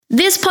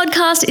This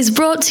podcast is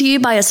brought to you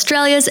by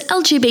Australia's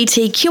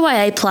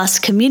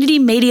LGBTQIA+ community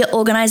media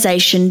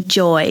organisation,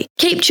 Joy.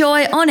 Keep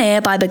Joy on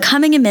air by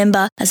becoming a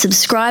member, a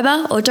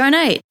subscriber or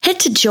donate. Head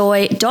to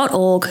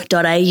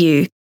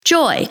joy.org.au.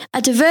 Joy,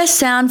 a diverse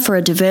sound for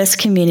a diverse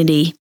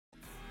community.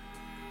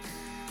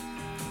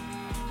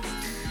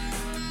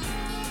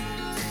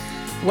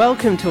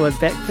 Welcome to a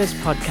Breakfast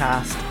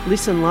podcast.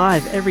 Listen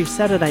live every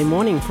Saturday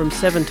morning from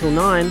 7 till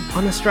 9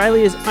 on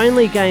Australia's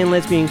only gay and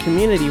lesbian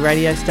community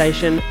radio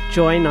station,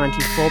 Joy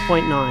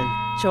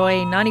 94.9. Joy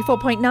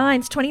 94.9.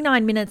 It's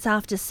 29 minutes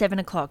after 7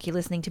 o'clock. You're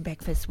listening to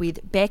Breakfast with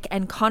Beck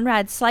and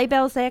Conrad. Sleigh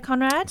bells there,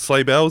 Conrad?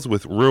 Sleigh bells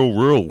with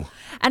Rural.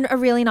 And a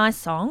really nice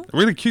song. A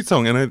really cute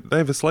song, and they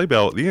have a sleigh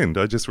bell at the end.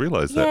 I just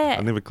realised that. Yeah.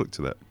 I never clicked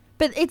to that.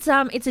 But it's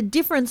a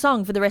different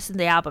song for the rest of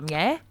the album,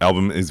 yeah?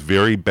 Album is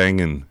very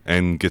banging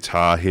and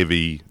guitar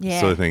heavy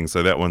sort of thing.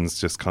 So that one's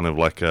just kind of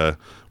like a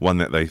one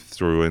that they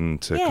threw in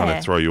to kind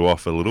of throw you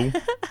off a little.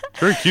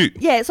 Very cute.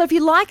 Yeah, so if you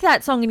like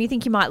that song and you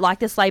think you might like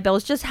the Sleigh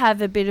Bells, just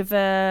have a bit of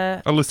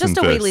a listen just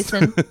a first. wee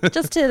listen,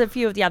 just to a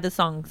few of the other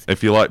songs.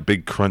 If you like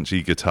big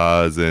crunchy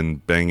guitars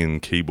and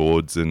banging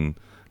keyboards and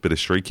a bit of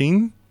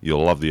shrieking,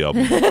 you'll love the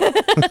album.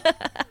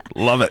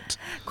 Love it.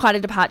 Quite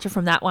a departure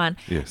from that one.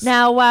 Yes.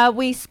 Now,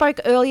 we spoke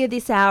earlier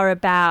this hour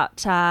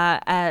about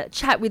a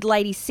chat with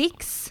Lady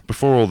 6.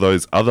 Before all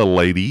those other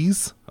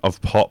ladies of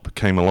pop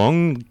came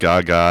along,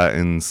 Gaga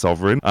and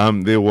Sovereign,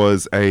 there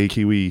was a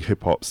Kiwi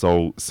hip-hop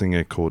soul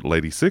singer called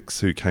Lady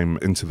 6 who came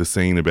into the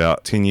scene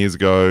about 10 years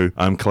ago,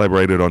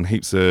 collaborated on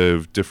heaps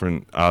of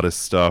different artist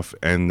stuff,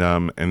 and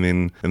then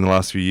in the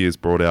last few years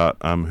brought out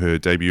her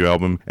debut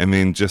album, and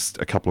then just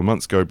a couple of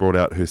months ago brought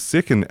out her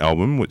second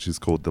album, which is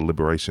called The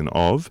Liberation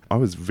Of. I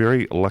was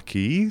very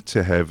lucky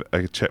to have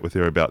a chat with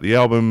her about the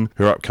album,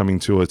 her upcoming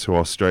tour to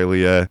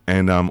Australia,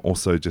 and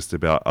also just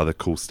about other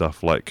cool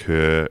stuff like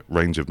her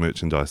range of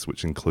merchandise,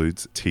 which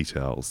includes tea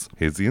towels.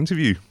 Here's the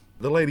interview.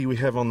 The lady we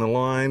have on the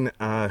line,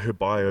 her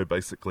bio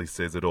basically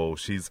says it all.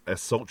 She's a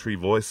sultry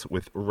voice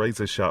with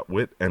razor-sharp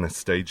wit and a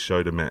stage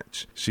show to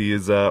match. She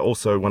is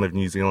also one of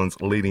New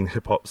Zealand's leading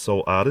hip-hop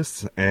soul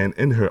artists and,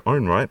 in her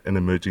own right, an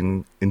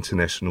emerging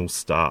international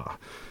star.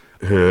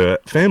 Her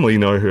family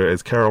know her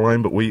as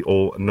Caroline, but we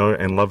all know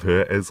and love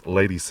her as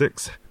Lady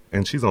 6.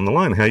 And she's on the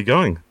line. How are you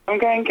going? I'm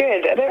going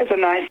good. That was a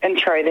nice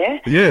intro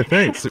there. Yeah,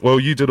 thanks. Well,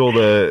 you did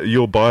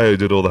your bio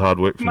did all the hard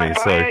work for me.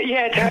 So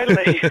yeah,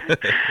 totally.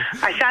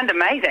 I sound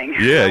amazing.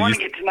 Yeah, I want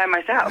to get to know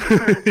myself.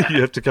 You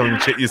have to come and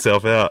check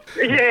yourself out.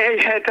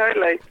 Yeah,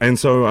 totally. And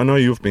so I know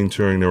you've been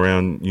touring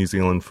around New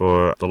Zealand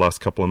for the last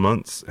couple of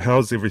months.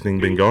 How's everything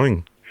been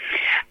going?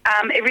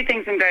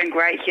 Everything's been going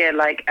great here,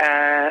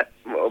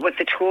 with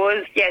the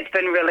tours. Yeah, it's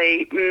been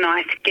really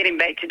nice getting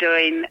back to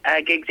doing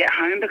gigs at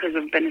home because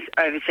we've been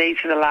overseas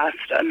for the last,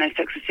 6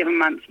 or 7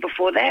 months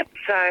before that.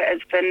 So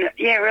it's been,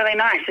 really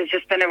nice. It's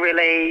just been a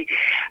really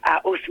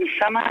awesome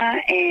summer,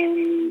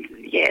 and,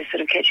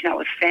 sort of catching up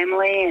with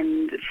family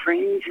and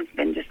friends has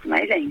been just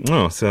amazing.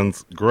 Oh,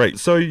 sounds great.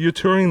 So you're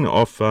touring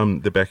off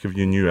the back of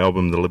your new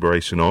album, The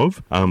Liberation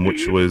Of,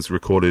 which was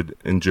recorded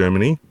in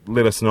Germany.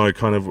 Let us know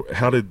kind of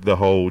how did the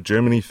whole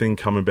Germany thing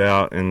come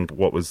about and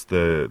what was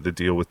the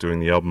deal with doing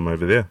the album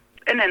over there?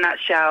 In a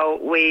nutshell,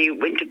 we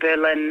went to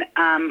Berlin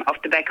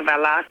off the back of our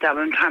last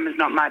album, Time Is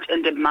Not Much,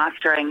 and did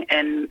mastering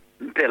in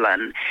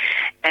Berlin.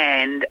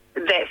 And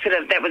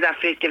that was our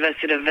first ever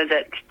sort of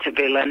visit to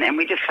Berlin, and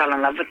we just fell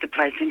in love with the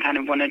place and kind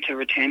of wanted to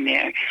return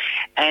there.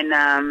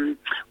 And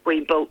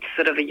we built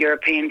sort of a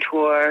European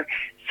tour,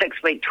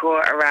 6-week tour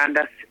around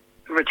us,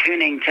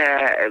 returning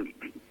to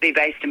be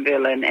based in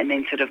Berlin and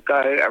then sort of go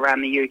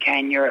around the UK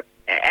and Europe.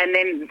 And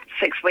then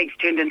 6 weeks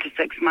turned into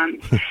 6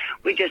 months.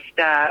 We just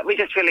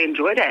really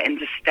enjoyed it and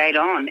just stayed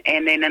on.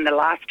 And then in the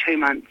last 2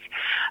 months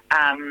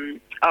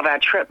of our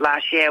trip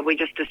last year, we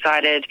just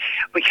decided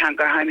we can't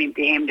go home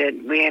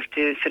empty-handed. We have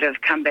to sort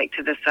of come back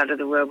to this side of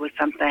the world with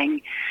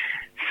something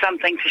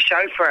to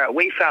show for it.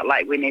 We felt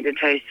like we needed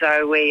to,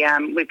 so we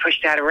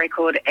pushed out a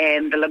record,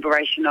 and The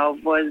Liberation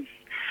Of was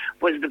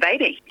the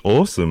baby.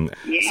 Awesome.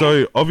 Yeah.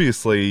 So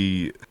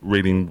obviously,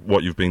 reading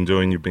what you've been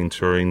doing, you've been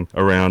touring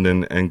around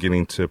and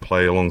getting to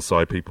play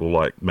alongside people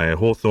like Maya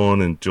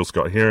Hawthorne and Jill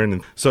Scott-Heron.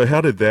 And so how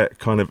did that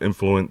kind of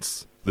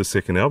influence the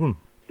second album?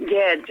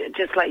 Yeah,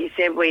 just like you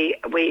said, we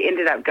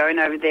ended up going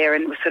over there,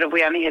 and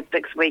we only had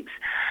 6 weeks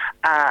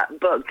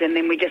booked, and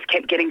then we just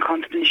kept getting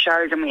constant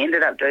shows, and we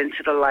ended up doing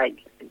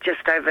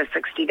just over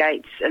 60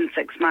 dates in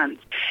 6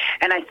 months.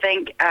 And I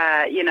think,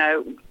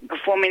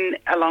 performing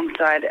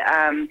alongside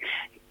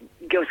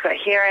Jill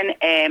Scott-Heron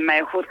and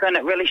Maya Hawthorne,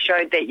 it really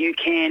showed that you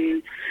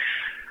can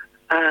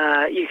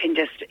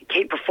just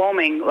keep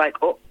performing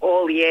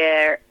all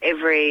year,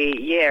 every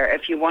year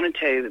if you wanted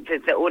to.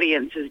 The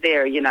audience is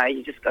there,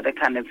 you just got to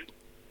kind of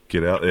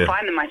get out there,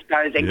 find them, I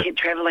suppose, and keep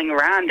travelling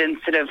around and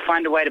sort of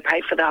find a way to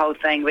pay for the whole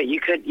thing. But you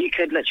could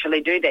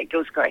literally do that.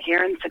 Jill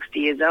Scott-Heron, 60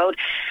 years old,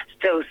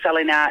 still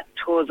selling out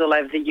tours all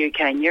over the UK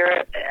and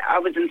Europe. I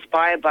was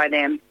inspired by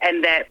them,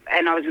 and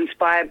I was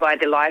inspired by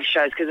the live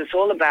shows because it's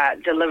all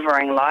about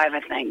delivering live,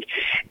 I think.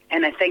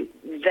 And I think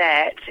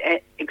that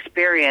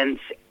experience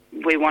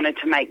we wanted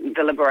to make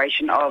the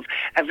Liberation of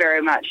a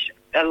very much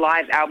a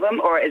live album,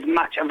 or as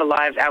much of a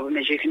live album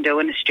as you can do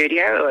in the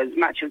studio, or as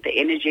much of the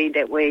energy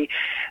that we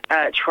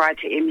tried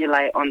to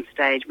emulate on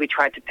stage, we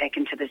tried to pack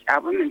into this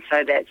album. And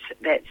so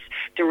that's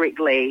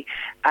directly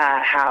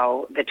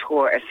how the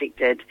tour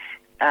affected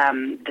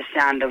the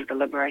sound of the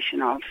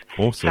Liberation of.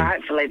 Awesome. So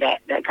hopefully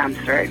that comes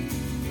through.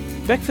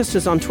 Beckfast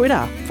is on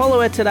Twitter.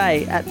 Follow her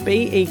today at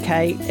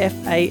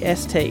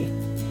BEKFAST.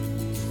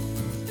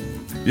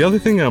 The other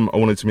thing I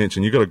wanted to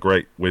mention, you've got a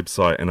great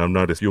website, and I've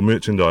noticed your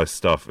merchandise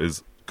stuff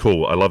is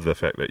cool. I love the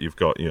fact that you've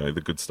got,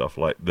 the good stuff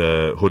like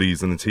the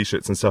hoodies and the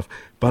T-shirts and stuff.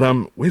 But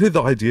where did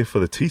the idea for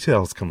the tea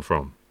towels come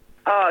from?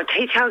 Oh,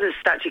 tea towels is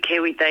such a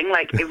Kiwi thing.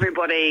 Like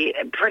everybody,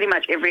 pretty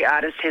much every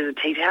artist has a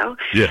tea towel.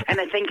 Yeah.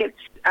 And I think it's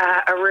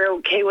a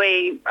real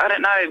Kiwi, I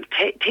don't know,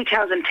 tea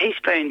towels and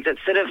teaspoons. It's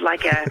sort of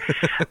like a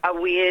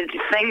weird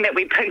thing that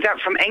we picked up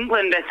from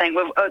England, I think.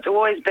 It's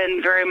always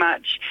been very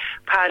much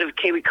part of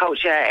Kiwi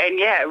culture. And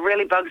yeah, it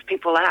really bugs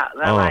people out.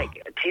 They're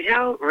like, tea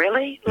towel?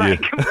 Really?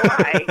 Like,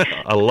 why?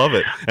 I love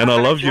it. And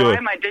I love dry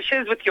my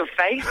dishes with your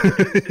face?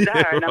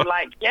 And I'm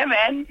like, yeah,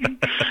 man.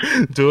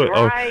 Do it.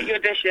 Dry your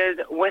dishes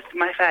with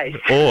my face.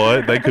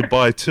 Or they could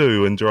buy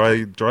two and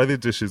dry their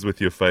dishes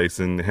with your face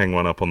and hang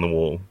one up on the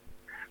wall.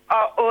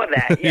 Oh, or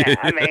that, yeah.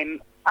 I mean,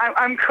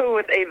 I'm cool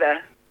with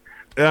either.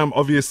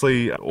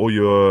 Obviously, all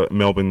your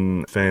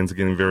Melbourne fans are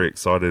getting very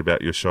excited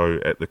about your show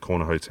at the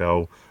Corner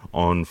Hotel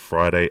on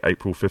Friday,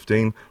 April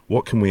 15.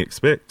 What can we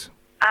expect?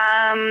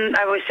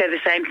 I always say the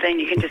same thing.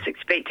 You can just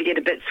expect to get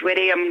a bit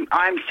sweaty.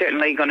 I'm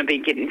certainly going to be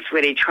getting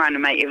sweaty, trying to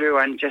make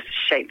everyone just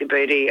shake the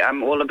booty.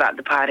 I'm all about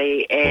the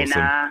party. And,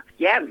 awesome.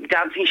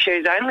 Dancing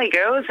shoes only,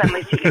 girls,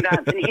 unless you can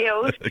dance in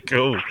heels.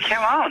 Cool.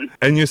 Come on.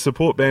 And your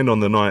support band on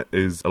the night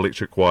is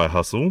Electric Wire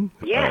Hustle.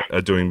 Yeah.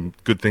 Are doing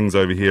good things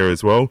over here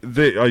as well.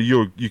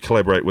 You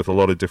collaborate with a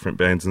lot of different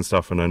bands and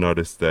stuff, and I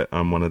noticed that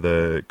one of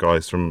the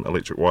guys from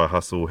Electric Wire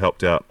Hustle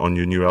helped out on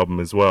your new album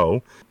as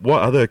well.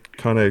 What other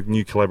kind of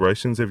new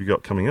collaborations have you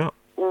got coming up?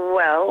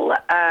 Well,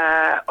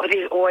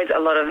 there's always a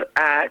lot of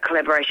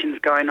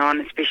collaborations going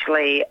on,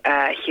 especially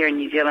here in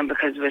New Zealand,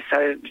 because we're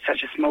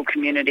such a small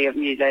community of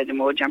musos and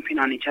we're all jumping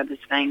on each other's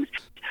things.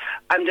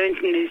 I'm doing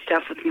some new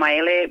stuff with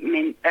Maele,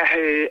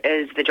 who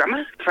is the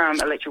drummer from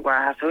Electric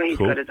Wire Hustle. He's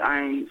got his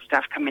own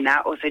stuff coming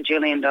out. Also,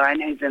 Julian Dine,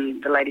 who's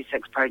in the Ladi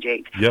 6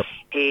 project. Yep.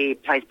 He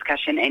plays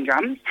percussion and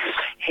drums.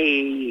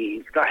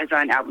 He's got his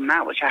own album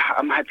out, which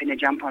I'm hoping to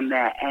jump on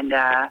that. And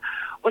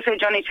also,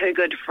 Johnny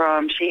Toogood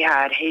from She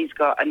Hard, he's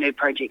got a new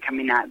project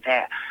coming out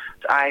that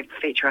I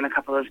feature on a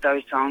couple of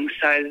those songs.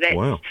 So that's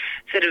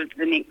sort of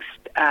the next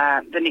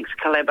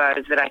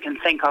collabos that I can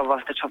think of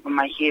off the top of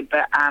my head.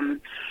 But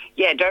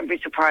don't be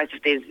surprised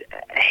if there's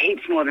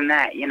heaps more than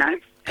that.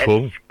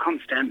 Cool. It's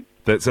constant.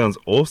 That sounds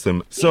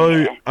awesome.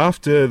 So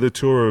after the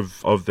tour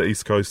of the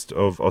east coast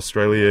of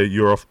Australia,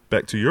 you're off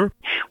back to Europe?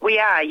 We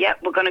are, yep.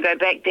 We're going to go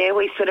back there.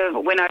 We sort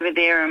of went over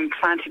there and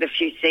planted a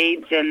few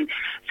seeds and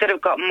sort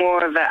of got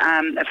more of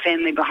a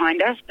family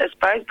behind us, I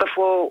suppose.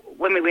 Before,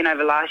 when we went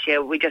over last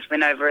year, we just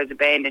went over as a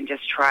band and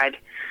just tried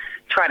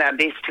our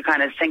best to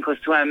kind of sink or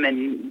swim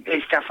and do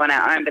stuff on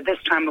our own. But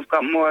this time we've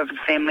got more of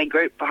a family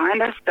group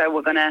behind us, so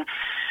we're going to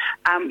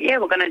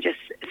just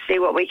see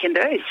what we can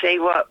do, see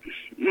what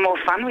more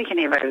fun we can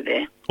have over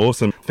there.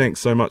 Awesome.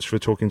 Thanks so much for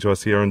talking to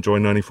us here on Joy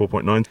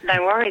 94.9.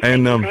 No worries.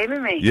 And, thanks for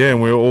having me. Yeah,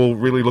 and we're all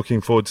really looking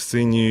forward to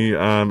seeing you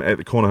at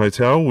the Corner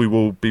Hotel. We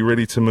will be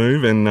ready to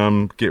move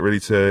and get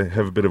ready to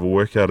have a bit of a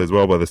workout as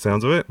well by the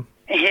sounds of it.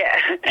 Yeah,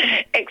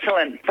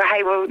 excellent. But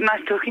hey, well,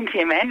 nice talking to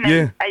you, man.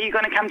 Yeah. Are you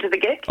going to come to the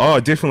gig? Oh,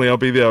 definitely. I'll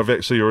be there. I've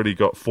actually already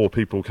got 4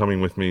 people coming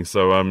with me.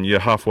 So you're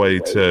halfway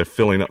to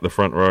filling up the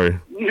front row.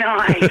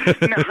 Nice.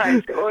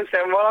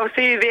 Awesome. Well, I'll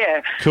see you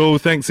there. Cool.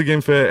 Thanks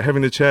again for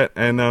having a chat,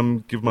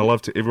 and give my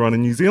love to everyone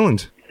in New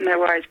Zealand. No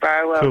worries,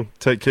 bro. Well, cool.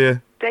 Take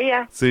care. See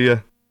ya. See ya.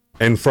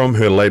 And from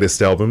her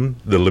latest album,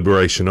 The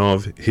Liberation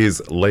Of,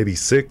 here's Ladi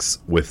 6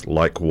 with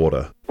Like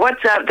Water.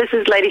 What's up? This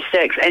is Ladi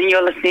 6, and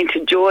you're listening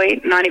to Joy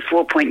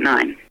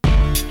 94.9.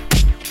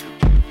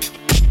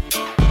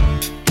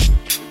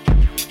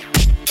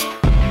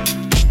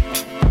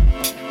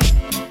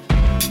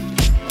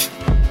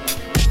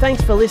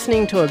 Thanks for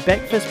listening to a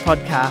Beckfast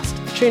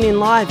podcast. Tune in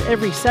live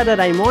every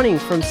Saturday morning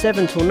from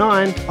 7 till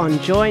 9 on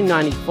Joy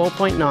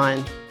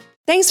 94.9.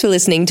 Thanks for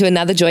listening to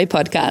another Joy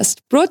podcast,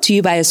 brought to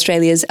you by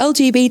Australia's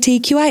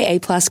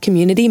LGBTQIA+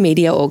 community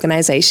media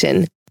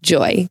organisation,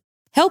 Joy.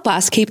 Help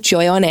us keep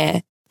Joy on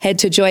air. Head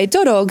to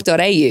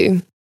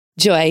joy.org.au.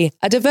 Joy,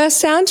 a diverse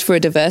sound for a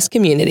diverse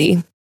community.